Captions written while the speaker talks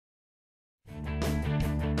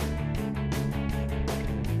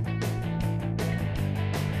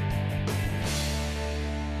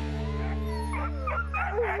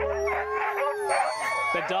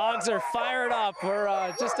The dogs are fired up.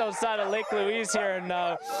 We're just outside of Lake Louise here,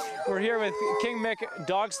 and we're here with King Mick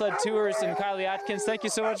Dog Sled Tours and Kylie Atkins. Thank you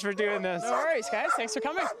so much for doing this. No worries, guys. Thanks for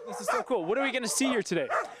coming. This is so cool. What are we going to see here today?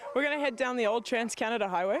 We're going to head down the old Trans-Canada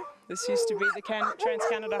Highway. This used to be the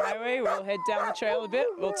Trans-Canada Highway. We'll head down the trail a bit.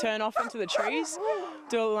 We'll turn off into the trees,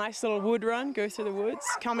 do a nice little wood run, go through the woods,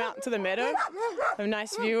 come out to the meadow. Have a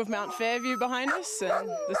nice view of Mount Fairview behind us, and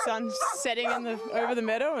the sun's setting over the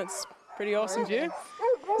meadow. It's a pretty awesome view.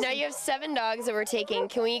 Now you have 7 dogs that we're taking.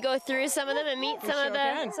 Can we go through some of them and meet some of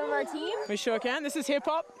our team? We sure can. This is Hip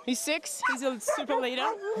Hop. He's 6. He's a super leader.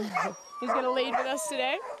 He's going to lead with us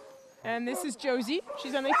today. And this is Josie.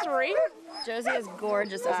 She's only 3. Josie has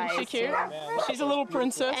gorgeous eyes. Isn't she cute? She's a little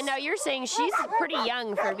princess. And now you're saying she's pretty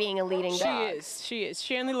young for being a leading dog. She is.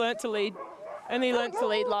 She only learnt to lead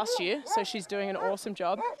last year, so she's doing an awesome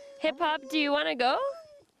job. Hip Hop, do you want to go?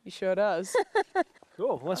 He sure does.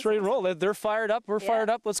 Cool. Let's ready to roll. They're fired up. We're fired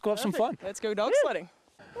up. Let's go have some fun. Let's go dog sledding.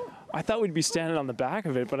 I thought we'd be standing on the back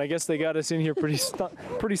of it, but I guess they got us in here pretty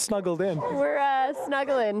snuggled in. We're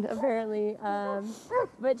snuggling, apparently.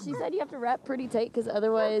 But she said you have to wrap pretty tight because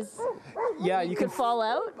otherwise you could fall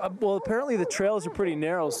out. Well, apparently the trails are pretty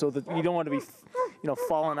narrow, so that you don't want to be,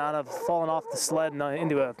 falling off the sled and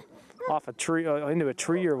into a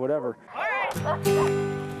tree or whatever. All right.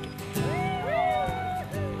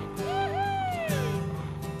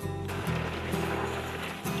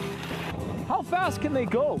 How fast can they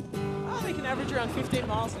go? Oh, they can average around 15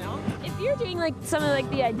 miles an hour. If you're doing something like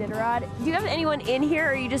the Iditarod, do you have anyone in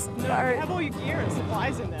here, or you just No, you have all your gear and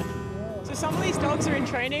supplies in there. So some of these dogs are in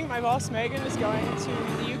training. My boss Megan is going to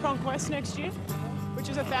the Yukon Quest next year, which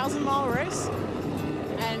is a 1,000-mile race,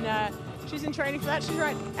 and she's in training for that. She's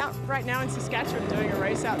right now in Saskatchewan doing a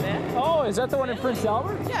race out there. Oh, is that the one in Prince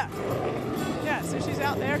Albert? Yeah. Yeah. So she's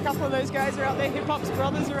out there. A couple of those guys are out there. Hip Hop's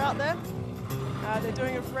brothers are out there. They're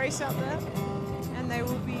doing a race out there, and they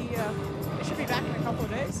will be. They should be back in a couple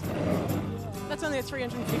of days. That's only a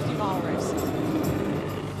 350-mile race.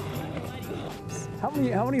 How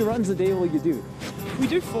many runs a day will you do? We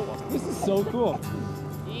do 4. This is so cool.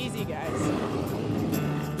 Easy, guys.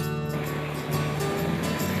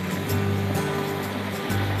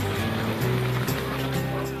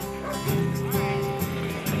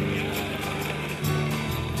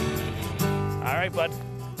 All right, bud.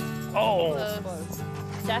 Oh.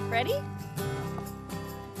 Steph, ready?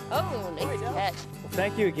 Oh, nice catch. Well,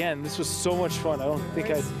 thank you again. This was so much fun. I don't think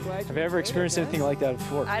I've ever experienced anything like that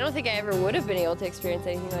before. I don't think I ever would have been able to experience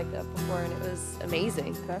anything like that before, and it was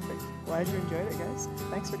amazing. Perfect. Glad you enjoyed it, guys.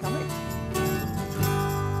 Thanks for coming.